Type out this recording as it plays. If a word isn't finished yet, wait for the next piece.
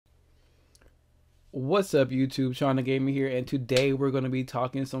What's up, YouTube? Shawn DaGamer here, and today we're going to be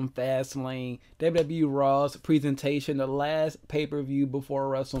talking some FastLane, WWE Raw's presentation, the last pay-per-view before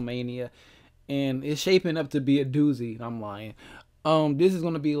WrestleMania, and it's shaping up to be a doozy. I'm lying. This is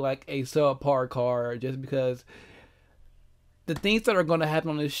going to be like a subpar card, just because the things that are going to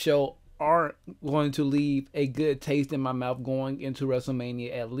happen on this show aren't going to leave a good taste in my mouth going into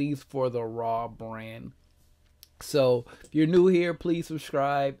WrestleMania, at least for the Raw brand. So if you're new here, please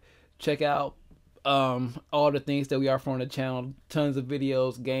subscribe. Check out all the things that we offer on the channel. Tons of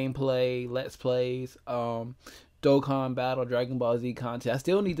videos, gameplay, let's plays, Dokkan Battle, Dragon Ball Z content. I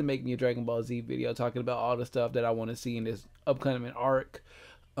still need to make me a Dragon Ball Z video talking about all the stuff that I want to see in this upcoming arc.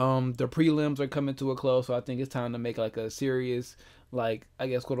 The prelims are coming to a close, so I think it's time to make like a serious, like, I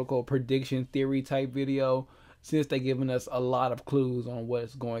guess, quote unquote, prediction theory type video, since they're giving us a lot of clues on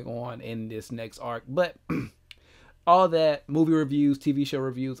what's going on in this next arc. But all that, movie reviews, TV show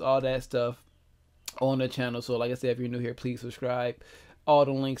reviews, all that stuff on the channel. So like I said, if you're new here, please subscribe. All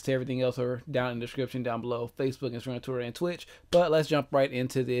the links to everything else are down in the description down below: Facebook, Instagram, Twitter, and Twitch. But let's jump right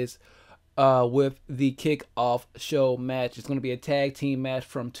into this with the kickoff show match. It's going to be a tag team match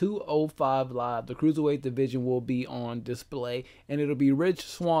from 205 Live. The Cruiserweight division will be on display, and it'll be Rich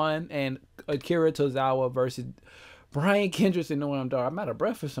Swann and Akira Tozawa versus Brian Kendrick and Noam Dar. I'm out of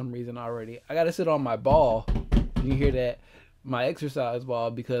breath for some reason already. I got to sit on my ball. You can hear that, my exercise ball,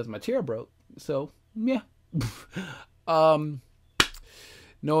 because my chair broke. So yeah. Noam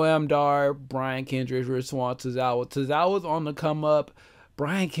Dar, Brian Kendrick, Rich Swann, Tozawa. Tozawa's on the come up.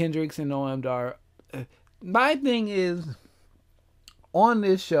 Brian Kendrick and Noam Dar. My thing is, on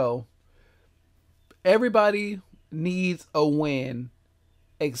this show, everybody needs a win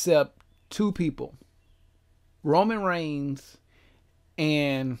except two people: Roman Reigns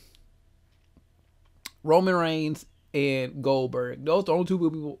and Goldberg. Those are the only two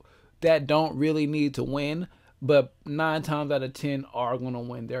people that don't really need to win, but 9 times out of 10 are going to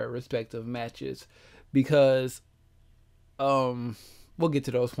win their respective matches, because we'll get to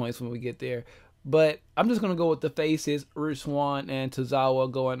those points when we get there. But I'm just going to go with the faces, Rich Swann and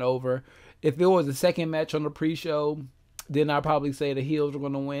Tozawa going over. If it was the second match on the pre-show, then I'd probably say the heels are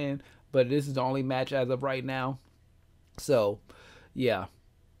going to win, but this is the only match as of right now. So yeah.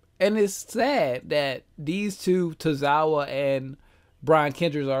 And it's sad that these two, Tozawa and Brian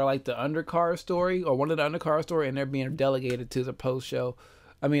Kendrick, are like the undercard story, or one of the undercard story, and they're being delegated to the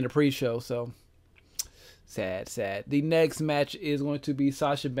the pre-show. So sad. The next match is going to be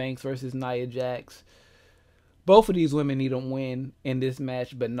Sasha Banks versus Nia Jax. Both of these women need a win in this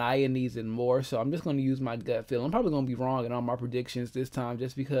match, but Nia needs it more. So I'm just going to use my gut feel. I'm probably going to be wrong in all my predictions this time,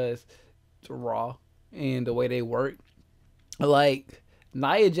 just because it's Raw and the way they work. Like,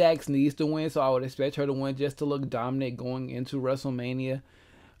 Nia Jax needs to win, so I would expect her to win just to look dominant going into WrestleMania.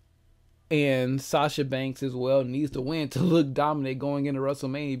 And Sasha Banks as well needs to win to look dominant going into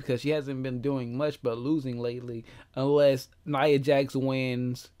WrestleMania, because she hasn't been doing much but losing lately. Unless Nia Jax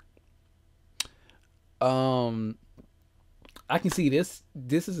wins, I can see this.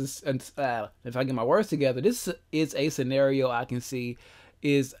 This is if I get my words together, this is a scenario I can see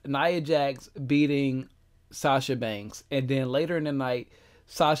is Nia Jax beating Sasha Banks, and then later in the night,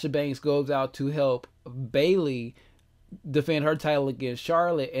 Sasha Banks goes out to help Bayley defend her title against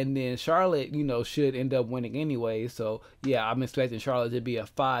Charlotte, and then Charlotte, should end up winning anyway. So yeah, I'm expecting Charlotte to be a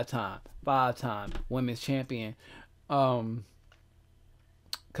five-time women's champion come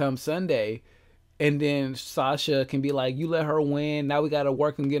Sunday. And then Sasha can be like, you let her win, now we got to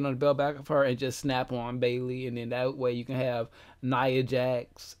work on getting on the belt back of her, and just snap on Bayley. And then that way you can have Nia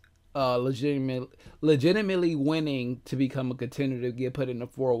Jax legitimately winning to become a contender to get put in a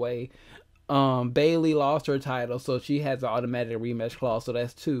 4-way. Bayley lost her title, so she has an automatic rematch clause, so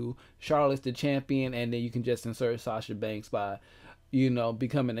that's 2. Charlotte's the champion, and then you can just insert Sasha Banks by,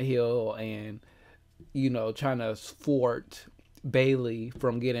 becoming a heel and, trying to thwart Bayley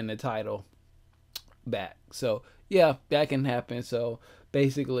from getting the title back. So yeah, that can happen. So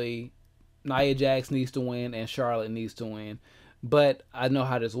basically, Nia Jax needs to win and Charlotte needs to win. But I know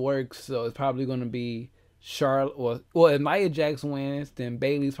how this works, so it's probably going to be Charlotte. Well, if Nia Jax wins, then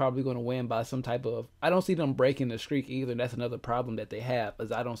Bayley's probably going to win by some type of... I don't see them breaking the streak either. That's another problem that they have,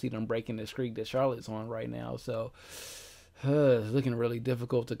 is I don't see them breaking the streak that Charlotte's on right now. So it's looking really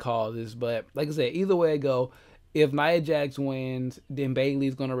difficult to call this. But like I said, either way I go, if Nia Jax wins, then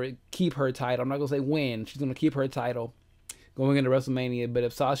Bayley's going to keep her title. I'm not going to say win. She's going to keep her title going into WrestleMania. But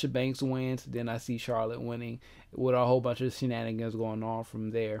if Sasha Banks wins, then I see Charlotte winning with a whole bunch of shenanigans going on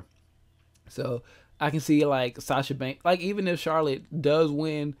from there. So I can see like Sasha Banks, like even if Charlotte does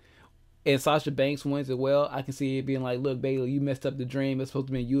win and Sasha Banks wins as well, I can see it being like, look, Bayley, you messed up the dream. It's supposed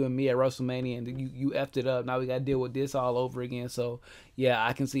to be you and me at WrestleMania, and you effed it up. Now we got to deal with this all over again. So, yeah,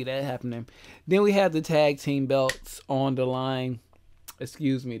 I can see that happening. Then we have the tag team belts on the line.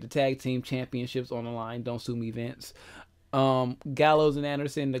 Excuse me, the tag team championships on the line. Don't sue me, Vince. Gallows and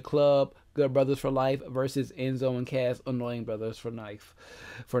Anderson, the club, Good Brothers for Life versus Enzo and Cass, Annoying Brothers for Life.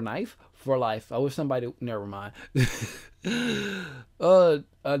 For life. I wish somebody, never mind. The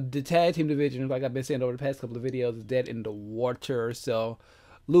tag team division, like I've been saying over the past couple of videos, is dead in the water. So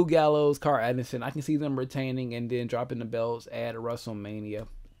Luke Gallows, Carl Anderson, I can see them retaining and then dropping the belts at WrestleMania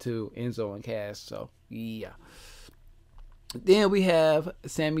to Enzo and Cass. So yeah. Then we have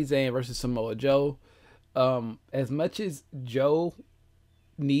Sami Zayn versus Samoa Joe. As much as Joe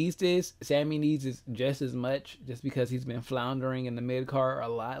needs this, Sami needs it just as much, just because he's been floundering in the mid card a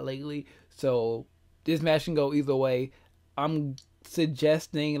lot lately. So this match can go either way. I'm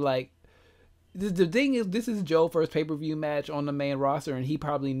suggesting, like, the thing is, this is Joe's first pay-per-view match on the main roster, and he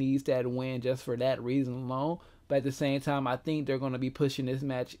probably needs that win just for that reason alone. But at the same time, I think they're going to be pushing this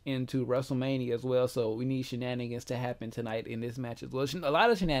match into WrestleMania as well. So we need shenanigans to happen tonight in this match as well. A lot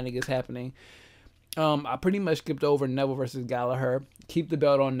of shenanigans happening. I pretty much skipped over Neville versus Gallagher. Keep the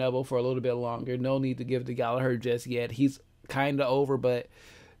belt on Neville for a little bit longer. No need to give it to Gallagher just yet. He's kind of over, but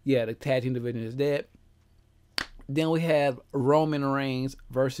yeah, the tag team division is dead. Then we have Roman Reigns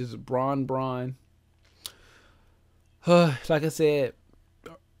versus Braun. Like I said,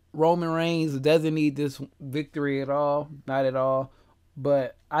 Roman Reigns doesn't need this victory at all. Not at all.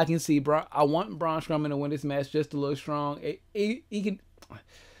 But I can see I want Braun Strowman to win this match just to look strong.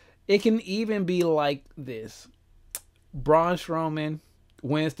 It can even be like this. Braun Strowman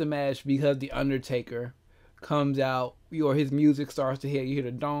wins the match because The Undertaker comes out, or his music starts to hit. You hear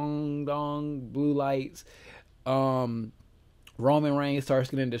the dong, dong, blue lights. Roman Reigns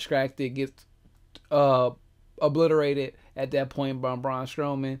starts getting distracted, gets obliterated at that point by Braun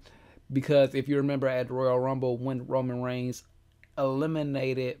Strowman. Because if you remember at the Royal Rumble, when Roman Reigns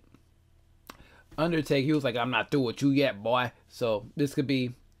eliminated Undertaker, he was like, I'm not through with you yet, boy. So this could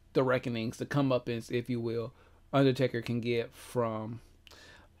be the reckonings, the comeuppance, if you will, Undertaker can get from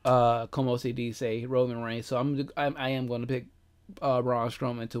como se dice, Roman Reigns. So I am going to pick Braun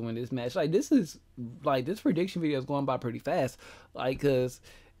Strowman to win this match. Like, this prediction video is going by pretty fast. Like, because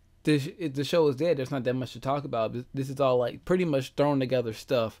the show is dead. There's not that much to talk about. This is all like pretty much thrown together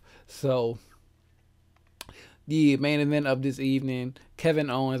stuff. So the main event of this evening, Kevin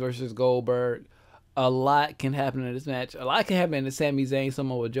Owens versus Goldberg. A lot can happen in this match. A lot can happen in the Sami Zayn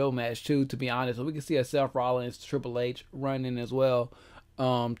Samoa Joe match too, to be honest. So we can see a Seth Rollins Triple H run in as well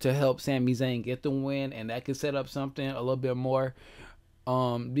to help Sami Zayn get the win, and that could set up something a little bit more.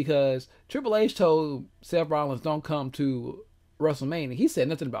 Because Triple H told Seth Rollins don't come to WrestleMania. He said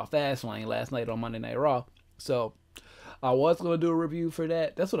nothing about FastLane last night on Monday Night Raw. So I was gonna do a review for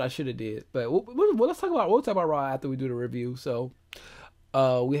that. That's what I should have did. But we'll talk about Raw after we do the review. So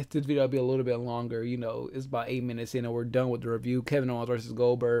this video will be a little bit longer. You know, it's about 8 minutes in and we're done with the review. Kevin Owens versus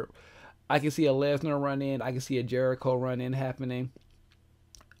Goldberg. I can see a Lesnar run in. I can see a Jericho run in happening.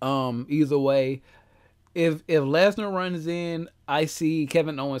 Either way, if Lesnar runs in, I see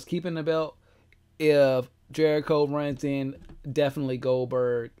Kevin Owens keeping the belt. If Jericho runs in, definitely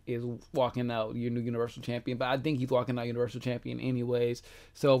Goldberg is walking out your new Universal Champion. But I think he's walking out Universal Champion anyways.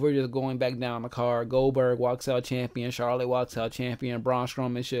 So if we're just going back down the card, Goldberg walks out champion, Charlotte walks out champion, Braun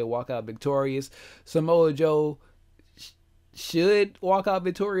Strowman should walk out victorious. Samoa Joe should walk out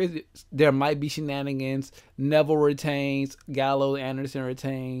victorious. There might be shenanigans. Neville retains, Gallows, Anderson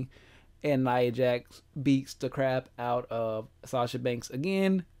retain, and Nia Jax beats the crap out of Sasha Banks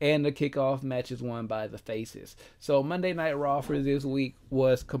again. And the kickoff match is won by the Faces. So Monday Night Raw for this week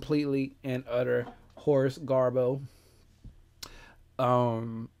was completely and utter horse garbo.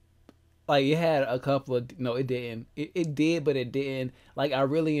 Like, it had a couple of, no, it didn't. It did, but it didn't. Like, I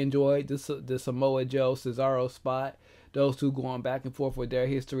really enjoyed the Samoa Joe Cesaro spot. Those two going back and forth with their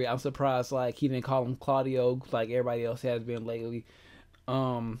history. I'm surprised, like, he didn't call him Claudio like everybody else has been lately.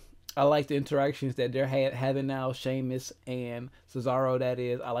 I like the interactions that they're having now, Sheamus and Cesaro, that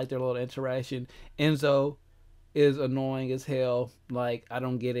is. I like their little interaction. Enzo is annoying as hell. Like, I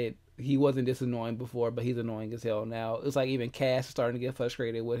don't get it. He wasn't this annoying before, but he's annoying as hell now. It's like even Cass is starting to get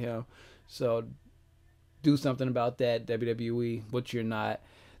frustrated with him. So do something about that, WWE, but you're not.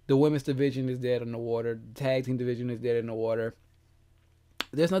 The women's division is dead in the water. The tag team division is dead in the water.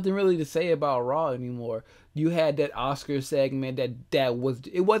 There's nothing really to say about Raw anymore. You had that Oscar segment it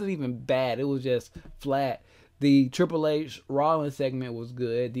wasn't even bad. It was just flat. The Triple H Rollins segment was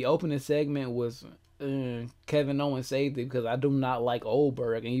good. The opening segment was Kevin Owens saved it because I do not like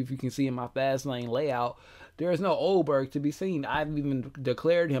Oldberg. And if you can see in my FastLane layout, there is no Oldberg to be seen. I've even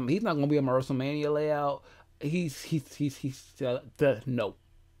declared him. He's not going to be on my WrestleMania layout. No.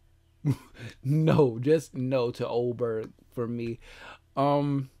 No, just no to Oldberg for me.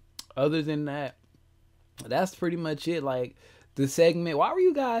 Other than that, that's pretty much it. Like, the segment, why were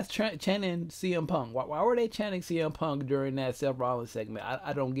you guys chanting CM Punk? Why were they chanting CM Punk during that Seth Rollins segment?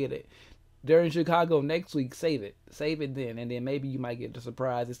 I don't get it. They're in Chicago next week. Save it then, and then maybe you might get the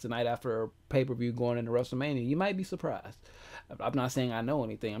surprise. It's the night after a pay-per-view going into WrestleMania. You might be surprised. I'm not saying I know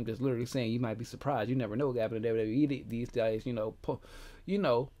anything. I'm just literally saying you might be surprised. You never know what happened in WWE these days. Getting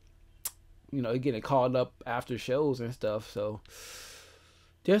called up after shows and stuff. So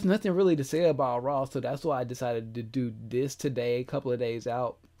there's nothing really to say about Raw. So that's why I decided to do this today. A couple of days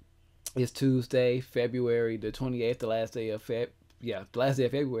out. It's Tuesday, February the 28th, the last day of February. Yeah, the last day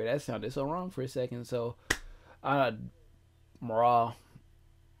of February. That sounded so wrong for a second. So, Raw.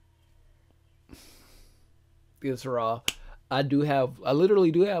 It's Raw. I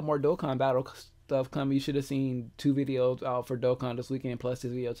literally do have more Dokkan battle stuff coming. You should have seen 2 videos out for Dokkan this weekend plus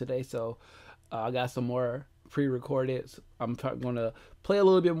this video today. So, I got some more pre-recorded. I'm going to play a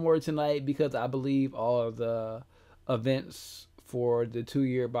little bit more tonight because I believe all of the events for the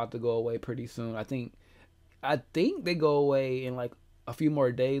 2-year about to go away pretty soon. I think they go away in like a few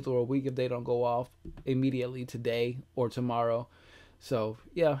more days or a week if they don't go off immediately today or tomorrow. So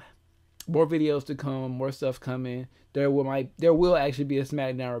yeah, more videos to come, more stuff coming. There will actually be a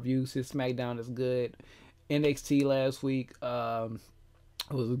SmackDown review since SmackDown is good. NXT last week was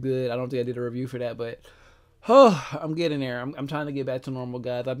good. I don't think I did a review for that, but I'm getting there. I'm trying to get back to normal,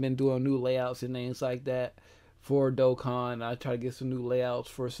 guys. I've been doing new layouts and things like that for Dokkan. I try to get some new layouts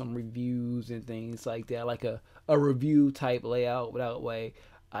for some reviews and things like that, like a review type layout. Without way,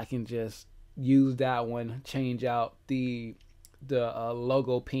 I can just use that one, change out the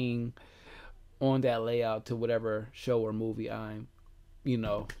logo ping on that layout to whatever show or movie I'm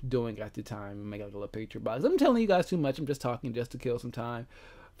doing at the time, and make like a little picture box. I'm telling you guys too much. I'm just talking just to kill some time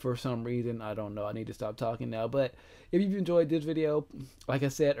for some reason. I don't know. I need to stop talking now. But if you've enjoyed this video, like I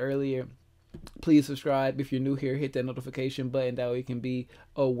said earlier, please subscribe. If you're new here, hit that notification button. That way you can be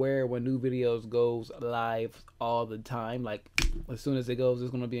aware when new videos goes live all the time. Like as soon as it goes,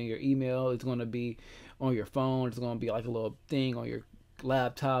 it's going to be in your email. It's going to be on your phone. It's going to be like a little thing on your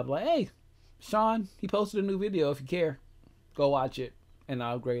laptop. Like, hey, Shawn, he posted a new video. If you care, go watch it. And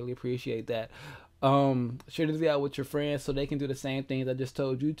I'll greatly appreciate that. Share this video out with your friends so they can do the same things I just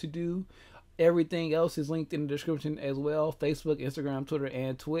told you to do. Everything else is linked in the description as well. Facebook, Instagram, Twitter,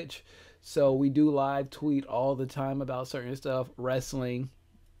 and Twitch. So we do live tweet all the time about certain stuff. Wrestling,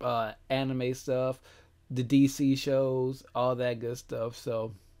 anime stuff, the DC shows, all that good stuff.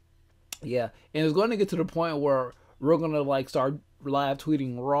 So yeah. And it's going to get to the point where we're going to like start live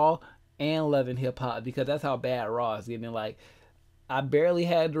tweeting Raw and Love and Hip Hop, because that's how bad Raw is getting. Like I barely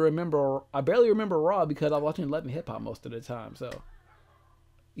remember Raw because I'm watching Love and Hip Hop most of the time. So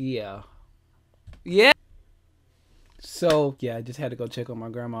yeah. So yeah, I just had to go check on my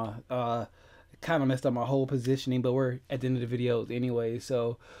grandma. Kind of messed up my whole positioning, but we're at the end of the videos anyway.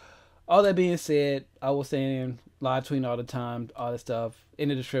 So all that being said, I was saying live tweeting all the time, all that stuff in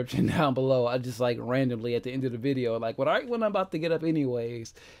the description down below. I just like randomly at the end of the video, like when I'm about to get up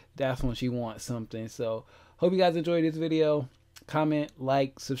anyways, that's when she wants something. So hope you guys enjoyed this video. Comment,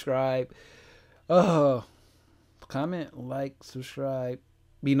 like, subscribe. Comment, like, subscribe,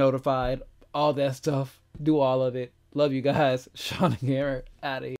 be notified, all that stuff. Do all of it. Love you guys. Shawn DaGamer out of here.